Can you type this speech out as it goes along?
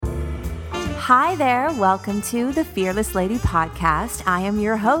Hi there. Welcome to the Fearless Lady podcast. I am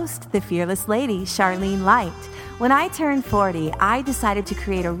your host, the Fearless Lady, Charlene Light. When I turned 40, I decided to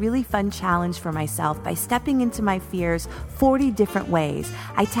create a really fun challenge for myself by stepping into my fears 40 different ways.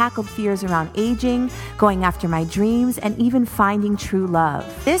 I tackled fears around aging, going after my dreams, and even finding true love.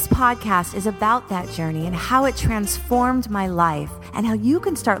 This podcast is about that journey and how it transformed my life and how you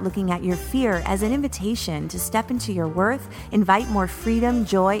can start looking at your fear as an invitation to step into your worth, invite more freedom,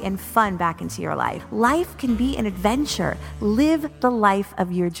 joy, and fun back into your life. Life can be an adventure. Live the life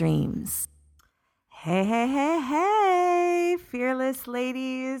of your dreams. Hey, hey, hey, hey, fearless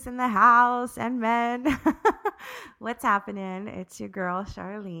ladies in the house and men. What's happening? It's your girl,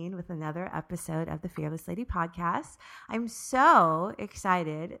 Charlene, with another episode of the Fearless Lady podcast. I'm so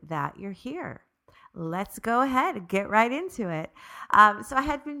excited that you're here. Let's go ahead and get right into it. So I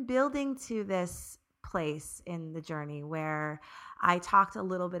had been building to this place in the journey where I talked a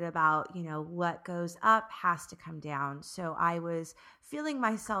little bit about, what goes up has to come down. So I was filling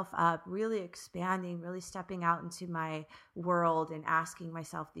myself up, really expanding, really stepping out into my world and asking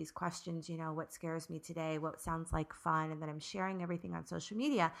myself these questions, what scares me today? What sounds like fun? And then I'm sharing everything on social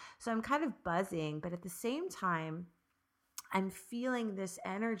media. So I'm kind of buzzing, but at the same time, I'm feeling this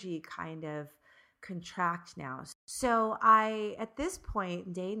energy kind of contract now. So at this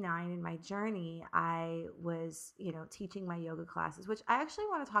point, day 9 in my journey, I was, teaching my yoga classes, which I actually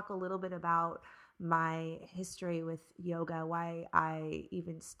want to talk a little bit about my history with yoga, why I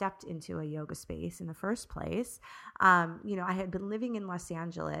even stepped into a yoga space in the first place. I had been living in Los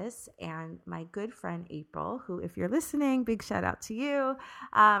Angeles, and my good friend April, who, if you're listening, big shout out to you.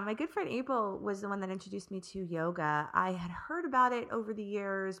 My good friend April was the one that introduced me to yoga. I had heard about it over the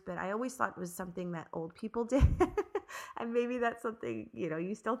years, but I always thought it was something that old people did. And maybe that's something,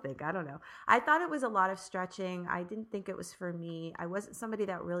 you still think, I don't know. I thought it was a lot of stretching. I didn't think it was for me. I wasn't somebody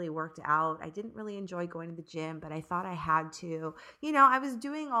that really worked out. I didn't really enjoy going to the gym, but I thought I had to. I was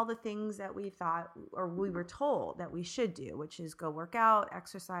doing all the things that we thought, or we were told that we should do, which is go work out,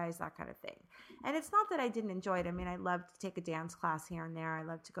 exercise, that kind of thing. And it's not that I didn't enjoy it. I mean, I loved to take a dance class here and there. I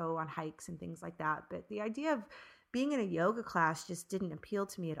loved to go on hikes and things like that. But the idea of being in a yoga class just didn't appeal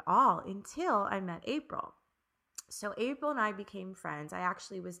to me at all until I met April. So April and I became friends. I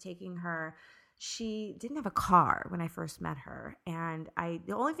actually was taking her. She didn't have a car when I first met her. And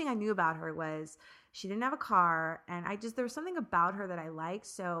the only thing I knew about her was she didn't have a car. And there was something about her that I liked.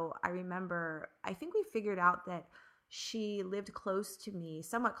 So I remember, I think we figured out that she lived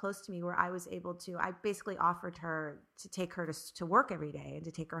somewhat close to me, where I was able to, I basically offered her to take her to work every day and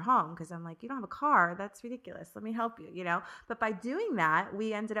to take her home. Cause I'm like, you don't have a car. That's ridiculous. Let me help you, But by doing that,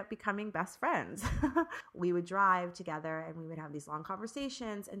 we ended up becoming best friends. We would drive together and we would have these long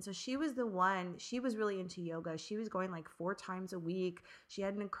conversations. And so she was really into yoga. She was going like 4 times a week. She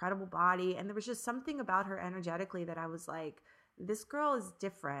had an incredible body. And there was just something about her energetically that I was like, this girl is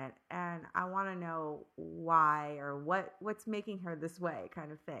different, and I want to know why or what's making her this way,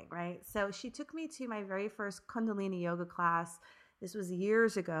 kind of thing, right? So she took me to my very first Kundalini yoga class. This was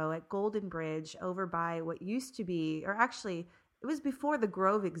years ago at Golden Bridge, over by what used to be, or actually it was before the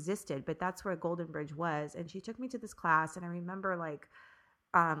Grove existed, but that's where Golden Bridge was. And she took me to this class, and I remember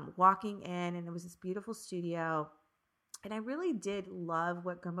walking in, and it was this beautiful studio. And I really did love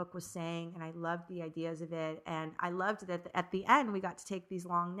what Gurmukh was saying, and I loved the ideas of it. And I loved that at the end, we got to take these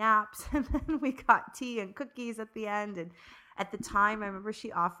long naps, and then we got tea and cookies at the end. And at the time, I remember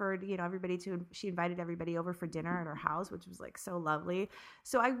she offered, she invited everybody over for dinner at her house, which was like so lovely.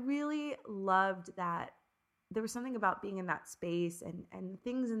 So I really loved that. There was something about being in that space, and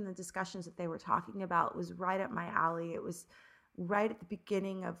things in the discussions that they were talking about was right up my alley. It was right at the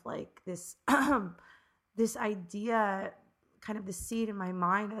beginning of like this this idea, kind of the seed in my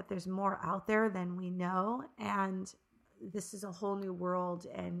mind that there's more out there than we know. And this is a whole new world.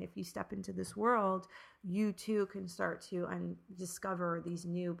 And if you step into this world, you too can start to discover these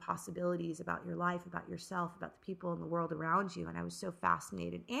new possibilities about your life, about yourself, about the people in the world around you. And I was so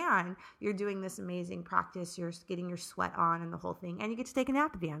fascinated. And you're doing this amazing practice. You're getting your sweat on and the whole thing. And you get to take a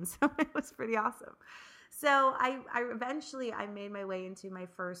nap at the end. So it was pretty awesome. So I eventually made my way into my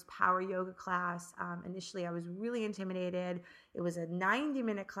first power yoga class. Initially, I was really intimidated. It was a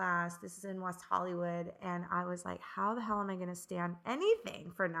 90-minute class. This is in West Hollywood. And I was like, how the hell am I going to stand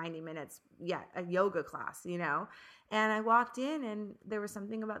anything for 90 minutes? Yeah, a yoga class, And I walked in, and there was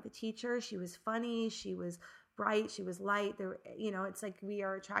something about the teacher. She was funny. She was bright. She was light. There, it's like we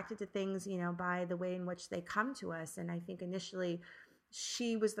are attracted to things, by the way in which they come to us. And I think initially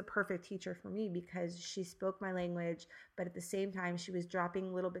she was the perfect teacher for me because she spoke my language, but at the same time, she was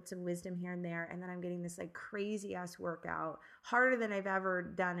dropping little bits of wisdom here and there. And then I'm getting this like crazy ass workout, harder than I've ever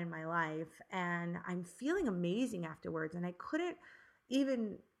done in my life. And I'm feeling amazing afterwards. And I couldn't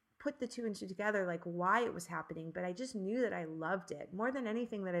even put the two and two together, like why it was happening, but I just knew that I loved it more than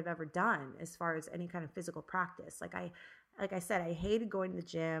anything that I've ever done as far as any kind of physical practice. Like I said, I hated going to the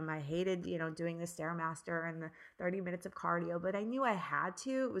gym. I hated, doing the Stairmaster and the 30 minutes of cardio, but I knew I had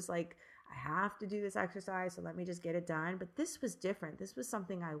to. It was like, I have to do this exercise, so let me just get it done. But this was different. This was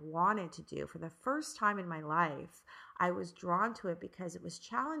something I wanted to do. For the first time in my life, I was drawn to it because it was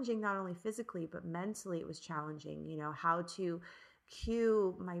challenging, not only physically, but mentally it was challenging, how to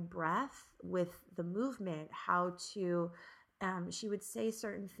cue my breath with the movement, how to she would say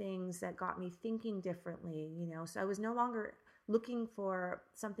certain things that got me thinking differently, so I was no longer looking for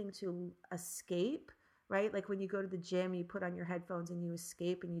something to escape, right? Like when you go to the gym, you put on your headphones and you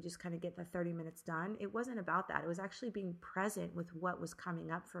escape and you just kind of get the 30 minutes done. It wasn't about that. It was actually being present with what was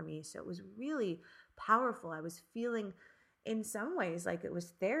coming up for me. So it was really powerful. I was feeling in some ways like it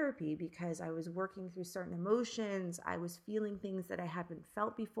was therapy because I was working through certain emotions. I was feeling things that I hadn't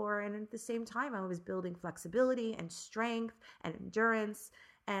felt before. And at the same time, I was building flexibility and strength and endurance.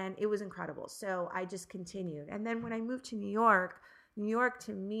 And it was incredible. So I just continued. And then when I moved to New York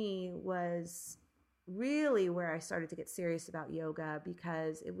to me was really where I started to get serious about yoga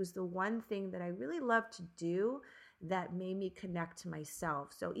because it was the one thing that I really loved to do that made me connect to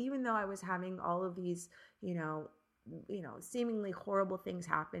myself. So even though I was having all of these, seemingly horrible things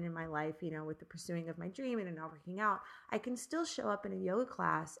happen in my life, with the pursuing of my dream and not working out, I can still show up in a yoga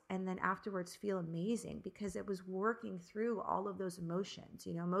class and then afterwards feel amazing because it was working through all of those emotions.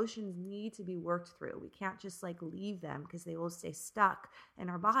 Emotions need to be worked through. We can't just like leave them because they will stay stuck in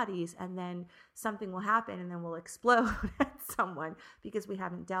our bodies and then something will happen and then we'll explode at someone because we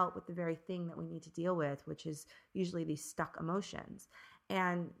haven't dealt with the very thing that we need to deal with, which is usually these stuck emotions.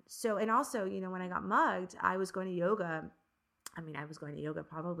 And also, when I got mugged, I was going to yoga. I was going to yoga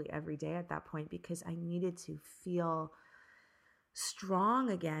probably every day at that point because I needed to feel strong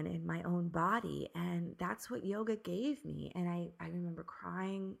again in my own body. And that's what yoga gave me. And I remember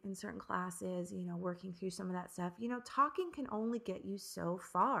crying in certain classes, working through some of that stuff. Talking can only get you so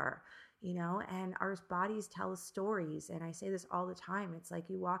far, and our bodies tell us stories. And I say this all the time. It's like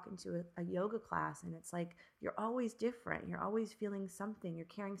you walk into a yoga class and it's like you're always different. You're always feeling something. You're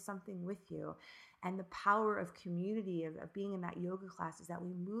carrying something with you. And the power of community, of being in that yoga class is that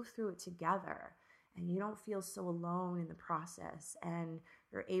we move through it together. And you don't feel so alone in the process. And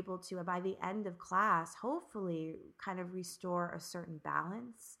you're able to, by the end of class, hopefully kind of restore a certain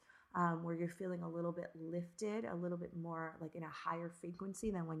balance where you're feeling a little bit lifted, a little bit more like in a higher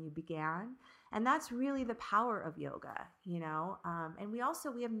frequency than when you began. And that's really the power of yoga, and we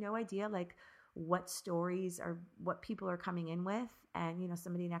have no idea like what stories or what people are coming in with. And,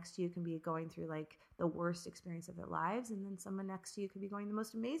 somebody next to you can be going through like the worst experience of their lives. And then someone next to you could be going the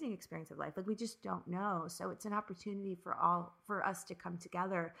most amazing experience of life. Like we just don't know. So it's an opportunity for us to come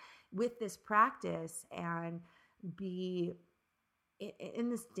together with this practice and be in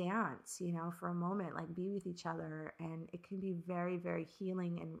this dance, for a moment, like be with each other. And it can be very, very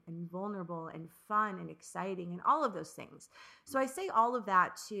healing and vulnerable and fun and exciting and all of those things. So I say all of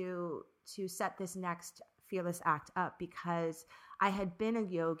that to set this next Fearless Act up because I had been a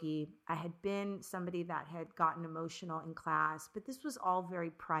yogi. I had been somebody that had gotten emotional in class, but this was all very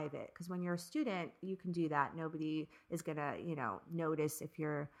private because when you're a student, you can do that. Nobody is going to, notice if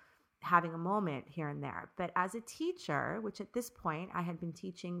you're having a moment here and there. But as a teacher, which at this point I had been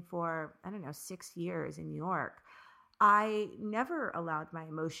teaching for, 6 years in New York, I never allowed my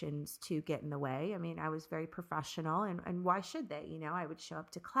emotions to get in the way. I was very professional and why should they? I would show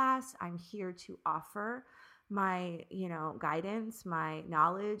up to class. I'm here to offer my, guidance, my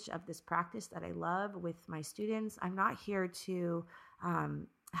knowledge of this practice that I love with my students. I'm not here to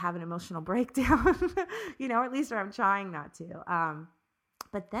have an emotional breakdown, or at least I'm trying not to.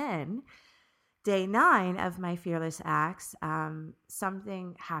 But then day 9 of my Fearless Acts,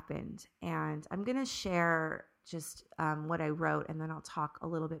 something happened. And I'm going to share just what I wrote, and then I'll talk a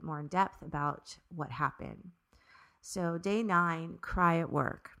little bit more in depth about what happened. So day 9, cry at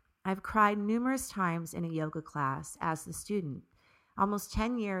work. I've cried numerous times in a yoga class as the student, almost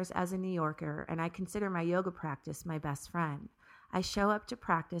 10 years as a New Yorker, and I consider my yoga practice my best friend. I show up to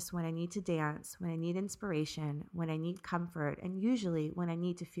practice when I need to dance, when I need inspiration, when I need comfort, and usually when I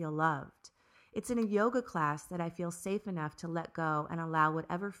need to feel loved. It's in a yoga class that I feel safe enough to let go and allow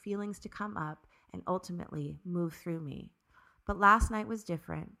whatever feelings to come up and ultimately move through me. But last night was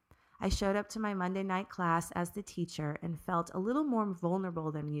different. I showed up to my Monday night class as the teacher and felt a little more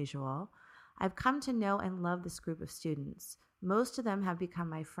vulnerable than usual. I've come to know and love this group of students. Most of them have become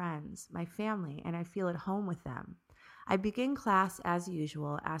my friends, my family, and I feel at home with them. I begin class as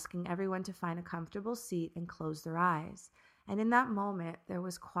usual, asking everyone to find a comfortable seat and close their eyes. And in that moment, there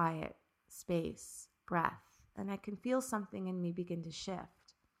was quiet, space, breath, and I can feel something in me begin to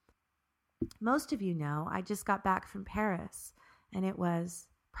shift. Most of you know I just got back from Paris, and it was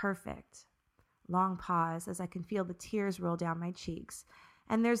perfect. Long pause as I can feel the tears roll down my cheeks.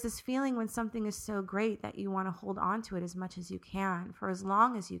 And there's this feeling when something is so great that you want to hold on to it as much as you can, for as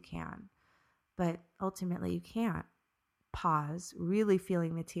long as you can. But ultimately you can't. Pause, really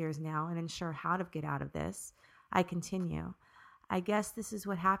feeling the tears now and unsure how to get out of this. I continue. I guess this is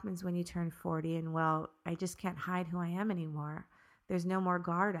what happens when you turn 40 and, well, I just can't hide who I am anymore. There's no more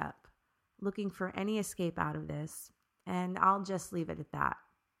guard up. Looking for any escape out of this. And I'll just leave it at that.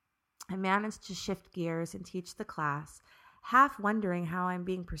 I managed to shift gears and teach the class, half wondering how I'm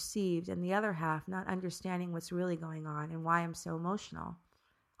being perceived and the other half not understanding what's really going on and why I'm so emotional.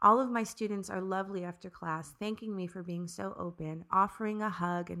 All of my students are lovely after class, thanking me for being so open, offering a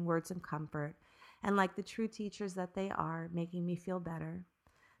hug and words of comfort, and like the true teachers that they are, making me feel better.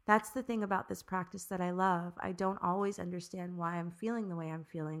 That's the thing about this practice that I love. I don't always understand why I'm feeling the way I'm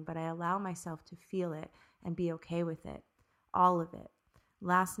feeling, but I allow myself to feel it and be okay with it. All of it.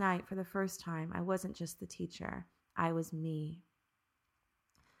 Last night, for the first time, I wasn't just the teacher. I was me.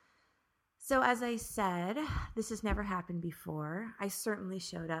 So as I said, this has never happened before. I certainly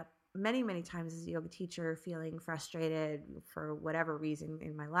showed up many, many times as a yoga teacher feeling frustrated for whatever reason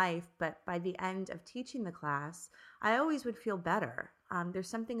in my life. But by the end of teaching the class, I always would feel better. There's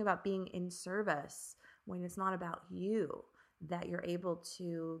something about being in service when it's not about you, that you're able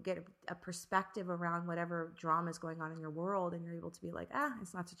to get a perspective around whatever drama is going on in your world, and you're able to be like,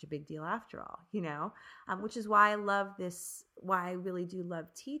 it's not such a big deal after all, which is why I love this, why I really do love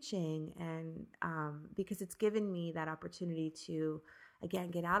teaching, and because it's given me that opportunity to, again,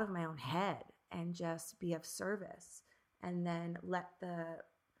 get out of my own head and just be of service, and then let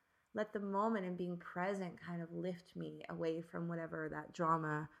the moment and being present kind of lift me away from whatever that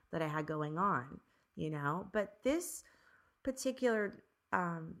drama that I had going on, But this particular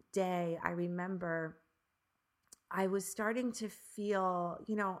day, I remember I was starting to feel,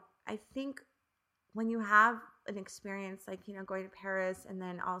 I think when you have an experience like, going to Paris and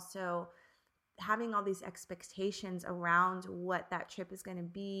then also having all these expectations around what that trip is going to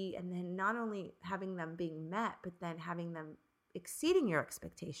be, and then not only having them being met, but then having them exceeding your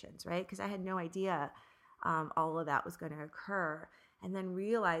expectations, right? Because I had no idea all of that was going to occur. And then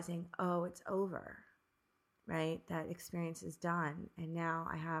realizing, it's over. Right? That experience is done. And now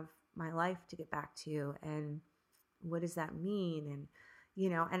I have my life to get back to. And what does that mean?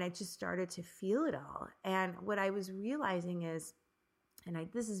 And, and I just started to feel it all. And what I was realizing is,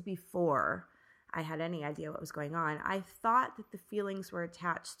 this is before I had any idea what was going on, I thought that the feelings were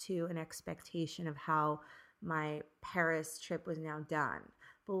attached to an expectation of how my Paris trip was now done.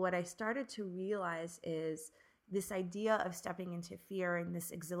 But what I started to realize is this idea of stepping into fear and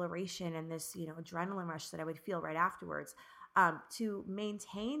this exhilaration and this, adrenaline rush that I would feel right afterwards, to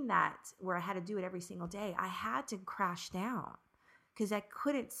maintain that where I had to do it every single day, I had to crash down because I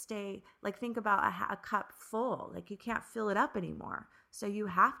couldn't stay, think about a cup full, you can't fill it up anymore. So you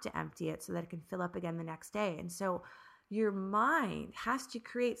have to empty it so that it can fill up again the next day. And so your mind has to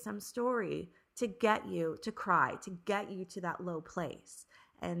create some story to get you to cry, to get you to that low place.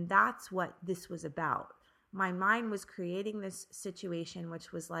 And that's what this was about. My mind was creating this situation,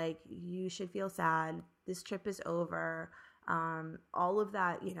 which was like, you should feel sad. This trip is over. All of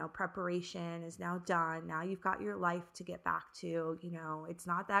that, preparation is now done. Now you've got your life to get back to, it's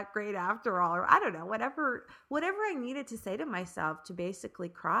not that great after all, or I don't know, whatever I needed to say to myself to basically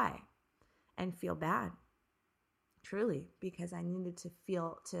cry and feel bad, truly, because I needed to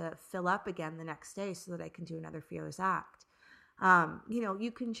fill up again the next day so that I can do another fearless act.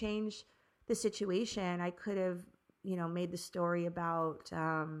 You can change the situation. I could have, made the story about,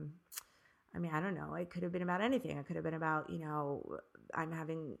 I don't know. It could have been about anything. It could have been about,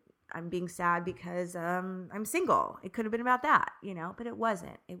 I'm being sad because I'm single. It could have been about that, but it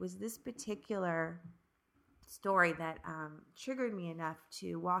wasn't. It was this particular story that triggered me enough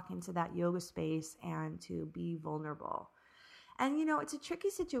to walk into that yoga space and to be vulnerable. And, it's a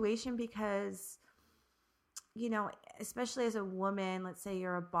tricky situation because, especially as a woman, let's say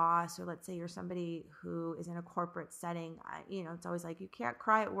you're a boss, or let's say you're somebody who is in a corporate setting, it's always like, you can't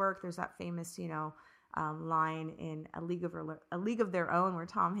cry at work. There's that famous, line in A League of Their Own where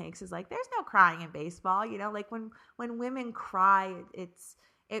Tom Hanks is like, there's no crying in baseball. When women cry,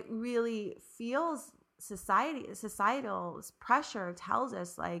 it really feels societal pressure tells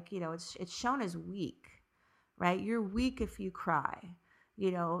us like, it's shown as weak, right? You're weak if you cry.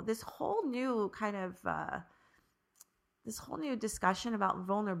 This whole new kind of this whole new discussion about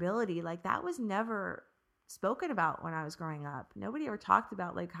vulnerability, like that was never spoken about when I was growing up. Nobody ever talked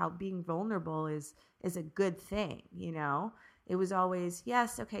about like how being vulnerable is a good thing. It was always,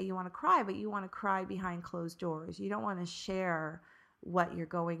 yes, okay, you want to cry, but you want to cry behind closed doors. You don't want to share what you're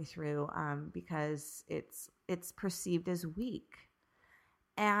going through because it's perceived as weak.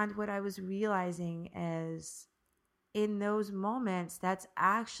 And what I was realizing is in those moments, that's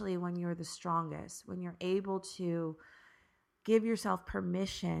actually when you're the strongest, when you're able to give yourself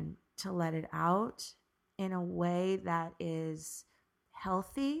permission to let it out in a way that is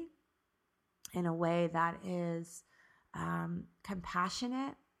healthy, in a way that is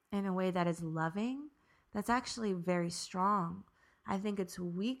compassionate, in a way that is loving. That's actually very strong. I think it's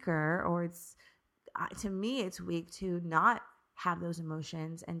weaker, or to me, it's weak to not have those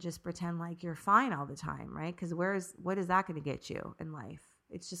emotions and just pretend like you're fine all the time, right? Because what is that going to get you in life?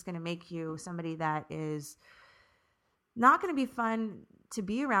 It's just going to make you somebody that is not going to be fun to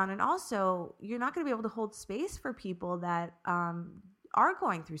be around. And also, you're not going to be able to hold space for people that are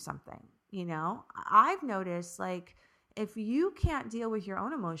going through something. I've noticed, like, if you can't deal with your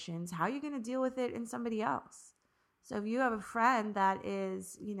own emotions, how are you going to deal with it in somebody else? So if you have a friend that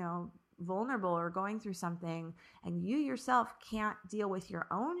is, vulnerable or going through something, and you yourself can't deal with your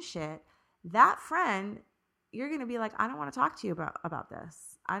own shit, that friend, you're going to be like, I don't want to talk to you about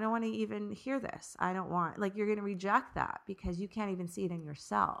this. I don't want to even hear this. You're going to reject that because you can't even see it in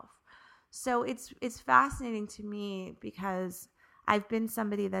yourself. So it's fascinating to me because I've been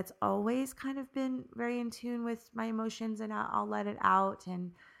somebody that's always kind of been very in tune with my emotions, and I'll let it out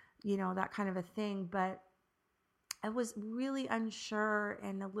and, that kind of a thing. But I was really unsure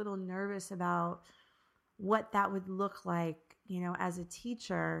and a little nervous about what that would look like, as a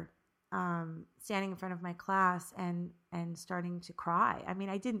teacher, standing in front of my class and starting to cry. I mean,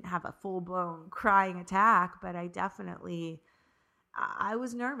 I didn't have a full-blown crying attack, but I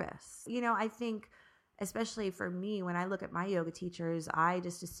was nervous. I think, especially for me, when I look at my yoga teachers, I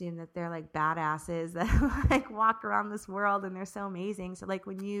just assume that they're like badasses that like walk around this world and they're so amazing. So like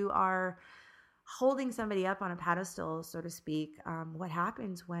when you are holding somebody up on a pedestal, so to speak, what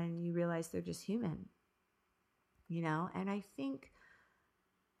happens when you realize they're just human, And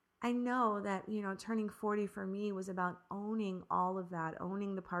I know that, turning 40 for me was about owning all of that,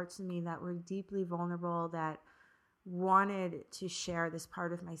 owning the parts of me that were deeply vulnerable, that wanted to share this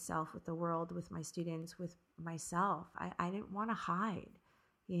part of myself with the world, with my students, with myself. I didn't want to hide,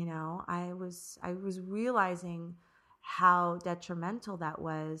 I was realizing how detrimental that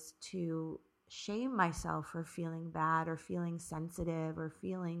was to shame myself for feeling bad or feeling sensitive or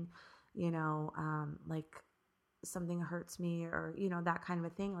feeling, like something hurts me or, that kind of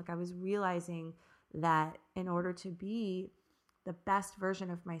a thing. Like I was realizing that in order to be the best version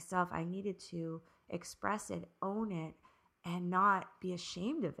of myself, I needed to express it, own it, and not be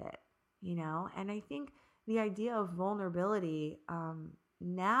ashamed of it, And I think the idea of vulnerability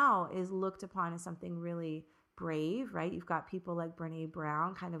now is looked upon as something really brave, right? You've got people like Brené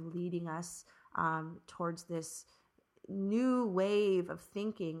Brown kind of leading us towards this new wave of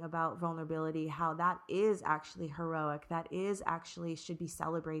thinking about vulnerability, how that is actually heroic, that is actually should be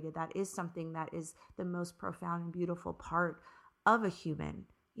celebrated, that is something that is the most profound and beautiful part of a human,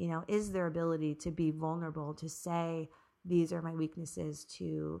 is their ability to be vulnerable, to say, these are my weaknesses,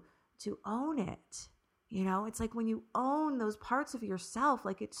 to own it. It's like when you own those parts of yourself,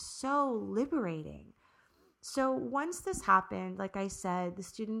 like it's so liberating. So once this happened, like I said, the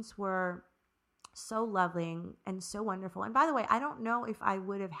students were so loving and so wonderful. And by the way, I don't know if I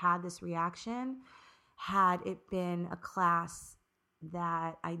would have had this reaction had it been a class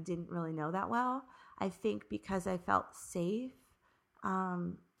that I didn't really know that well. I think because I felt safe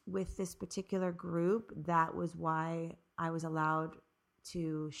with this particular group, that was why I was allowed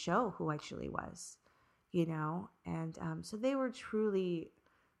to show who I truly was, And so they were truly,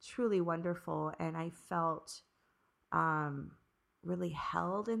 truly wonderful. And I felt really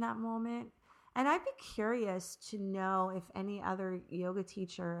held in that moment. And I'd be curious to know if any other yoga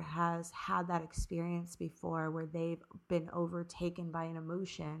teacher has had that experience before where they've been overtaken by an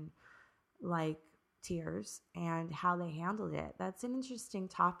emotion like tears and how they handled it. That's an interesting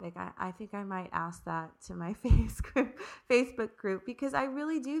topic. I think I might ask that to my Facebook group, because I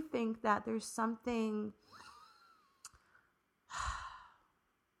really do think that there's something,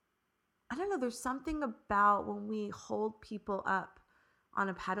 I don't know, there's something about when we hold people up on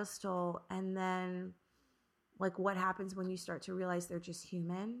a pedestal and then Like what happens when you start to realize they're just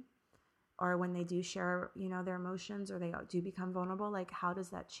human, or when they do share, their emotions, or they do become vulnerable, like how does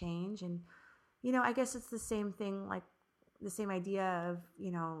that change? And, I guess it's the same thing, like the same idea of,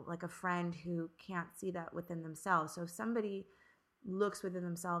 like a friend who can't see that within themselves. So if somebody looks within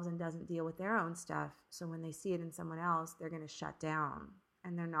themselves and doesn't deal with their own stuff, so when they see it in someone else, they're going to shut down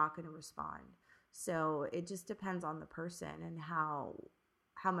and they're not going to respond. So it just depends on the person and how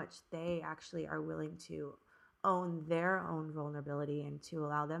much they actually are willing to own their own vulnerability and to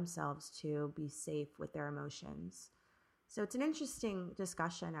allow themselves to be safe with their emotions. So it's an interesting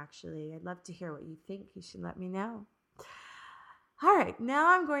discussion, actually. I'd love to hear what you think. You should let me know. All right,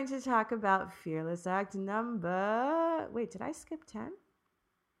 now I'm going to talk about Fearless Act number... Wait, did I skip 10?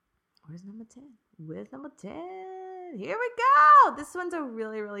 Where's number 10? Where's number 10? Here we go. This one's a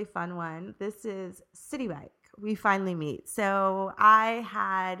really, really fun one. This is Citibike. We finally meet. So I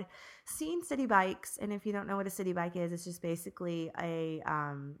had seen Citibikes, and if you don't know what a Citibike is, it's just basically a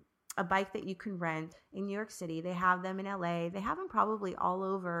bike that you can rent in New York City. They have them in LA. They have them probably all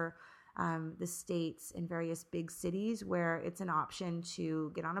over the states in various big cities where it's an option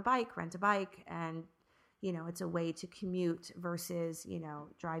to get on a bike, rent a bike, and it's a way to commute versus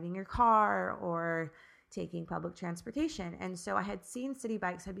driving your car or taking public transportation. And so I had seen city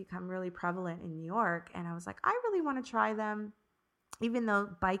bikes had become really prevalent in New York, and I was like, I really want to try them. Even though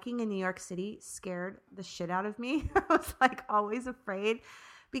biking in New York City scared the shit out of me. I was like always afraid,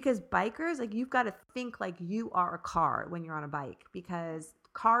 because bikers, like, you've got to think like you are a car when you're on a bike, because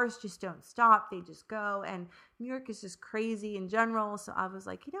cars just don't stop. They just go. And New York is just crazy in general. So I was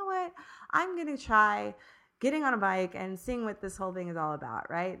like, you know what? I'm going to try getting on a bike and seeing what this whole thing is all about,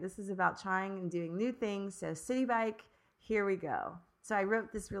 right? This is about trying and doing new things. So Citibike, here we go. So I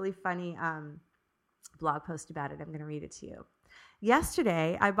wrote this really funny blog post about it. I'm going to read it to you.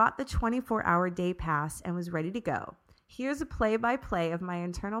 Yesterday, I bought the 24-hour day pass and was ready to go. Here's a play-by-play of my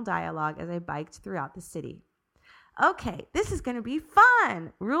internal dialogue as I biked throughout the city. Okay, this is going to be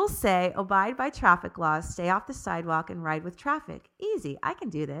fun. Rules say abide by traffic laws, stay off the sidewalk, and ride with traffic. Easy, I can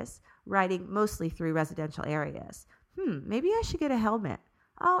do this. Riding mostly through residential areas. Maybe I should get a helmet.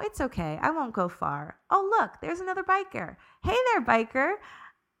 Oh, it's okay. I won't go far. Oh, look, there's another biker. Hey there, biker.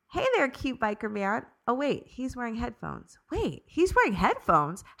 Hey there, cute biker man. Oh, wait, he's wearing headphones. Wait, he's wearing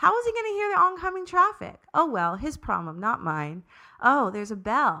headphones? How is he going to hear the oncoming traffic? Oh, well, his problem, not mine. Oh, there's a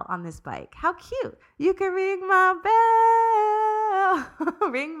bell on this bike. How cute. You can ring my bell.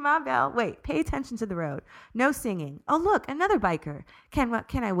 Ring my bell. Wait, pay attention to the road. No singing. Oh, look, another biker.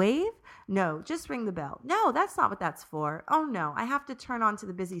 Can I wave? No, just ring the bell. No, that's not what that's for. Oh, no, I have to turn onto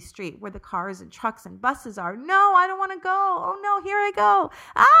the busy street where the cars and trucks and buses are. No, I don't want to go. Oh, no, here I go.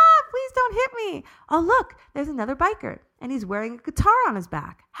 Please don't hit me. Oh, look, there's another biker, and he's wearing a guitar on his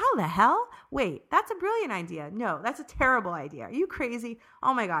back. How the hell? Wait, that's a brilliant idea. No, that's a terrible idea. Are you crazy?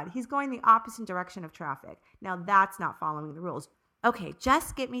 Oh, my God, he's going the opposite direction of traffic. Now, that's not following the rules. Okay,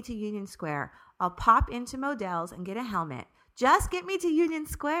 just get me to Union Square. I'll pop into Modell's and get a helmet. Just get me to Union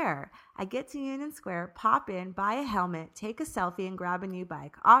Square. I get to Union Square, pop in, buy a helmet, take a selfie, and grab a new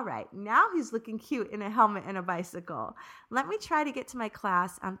bike. All right, now he's looking cute in a helmet and a bicycle. Let me try to get to my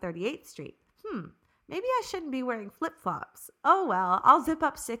class on 38th Street. Maybe I shouldn't be wearing flip-flops. Oh, well, I'll zip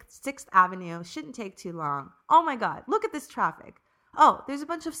up 6th Avenue. Shouldn't take too long. Oh, my God, look at this traffic. Oh, there's a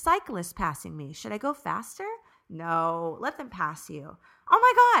bunch of cyclists passing me. Should I go faster? No, let them pass you. Oh,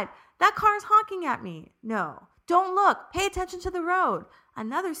 my God, that car's honking at me. No. Don't look. Pay attention to the road.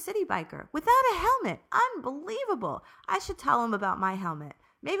 Another city biker without a helmet. Unbelievable. I should tell him about my helmet.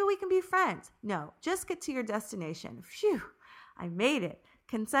 Maybe we can be friends. No, just get to your destination. Phew, I made it.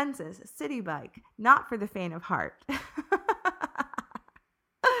 Consensus, Citibike, not for the faint of heart.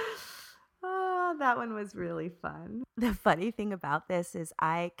 Oh, that one was really fun. The funny thing about this is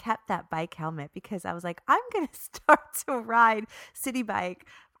I kept that bike helmet because I was like, I'm going to start to ride Citibike.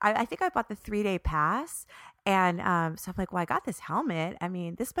 I think I bought the 3-day pass. And so I'm like, well, I got this helmet. I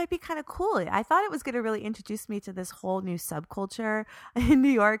mean, this might be kind of cool. I thought it was going to really introduce me to this whole new subculture in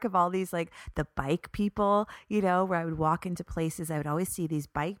New York of all these, like, the bike people, where I would walk into places. I would always see these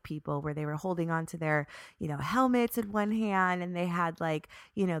bike people where they were holding on to their, helmets in one hand, and they had, like,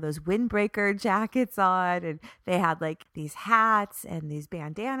 those windbreaker jackets on, and they had, like, these hats and these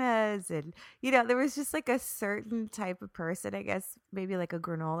bandanas. And, there was just, like, a certain type of person, I guess, maybe like a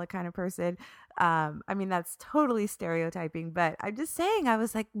granola kind of person I mean, that's totally stereotyping, but I'm just saying I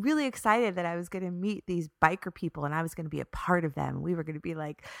was like really excited that I was going to meet these biker people and I was going to be a part of them. We were going to be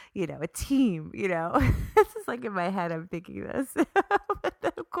like, a team, This is like in my head, I'm thinking this. But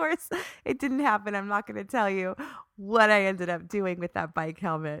then, of course, it didn't happen. I'm not going to tell you what I ended up doing with that bike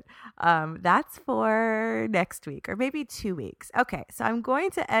helmet. That's for next week or maybe 2 weeks. Okay, so I'm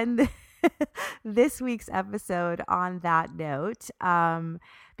going to end this week's episode on that note,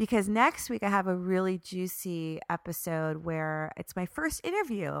 because next week I have a really juicy episode where it's my first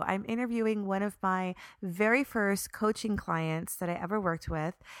interview. I'm interviewing one of my very first coaching clients that I ever worked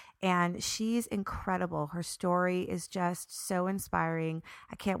with, and she's incredible. Her story is just so inspiring.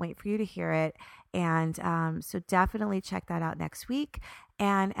 I can't wait for you to hear it. And so definitely check that out next week.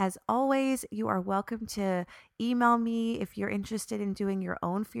 And as always, you are welcome to email me if you're interested in doing your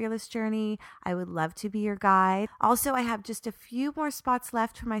own fearless journey. I would love to be your guide. Also, I have just a few more spots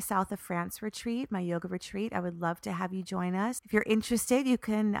left for my South of France retreat, my yoga retreat. I would love to have you join us. If you're interested, you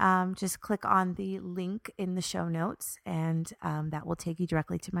can just click on the link in the show notes, and that will take you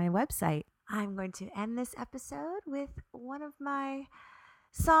directly to my website. I'm going to end this episode with one of my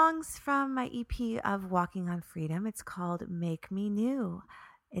songs from my EP of Walking on Freedom. It's called Make Me New.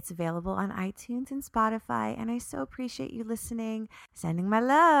 It's available on iTunes and Spotify, and I so appreciate you listening. Sending my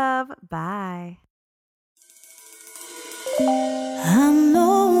love. Bye. I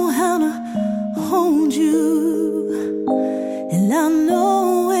know how to hold you, and I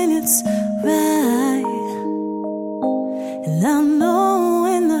know when it's right, and I know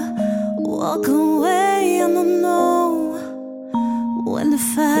when to walk away, and I know when to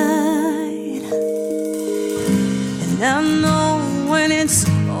fight, and I know when it's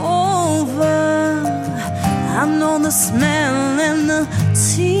over. I know the smell and the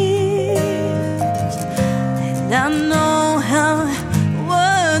tears, and I know how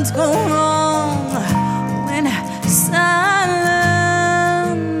words go wrong when silence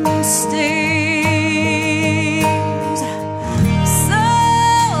stings.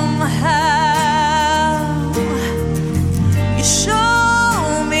 Somehow you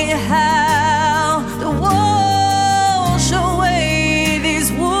show me how to wash away these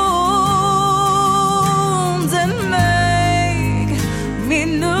wounds and make me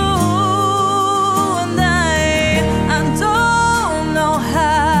new.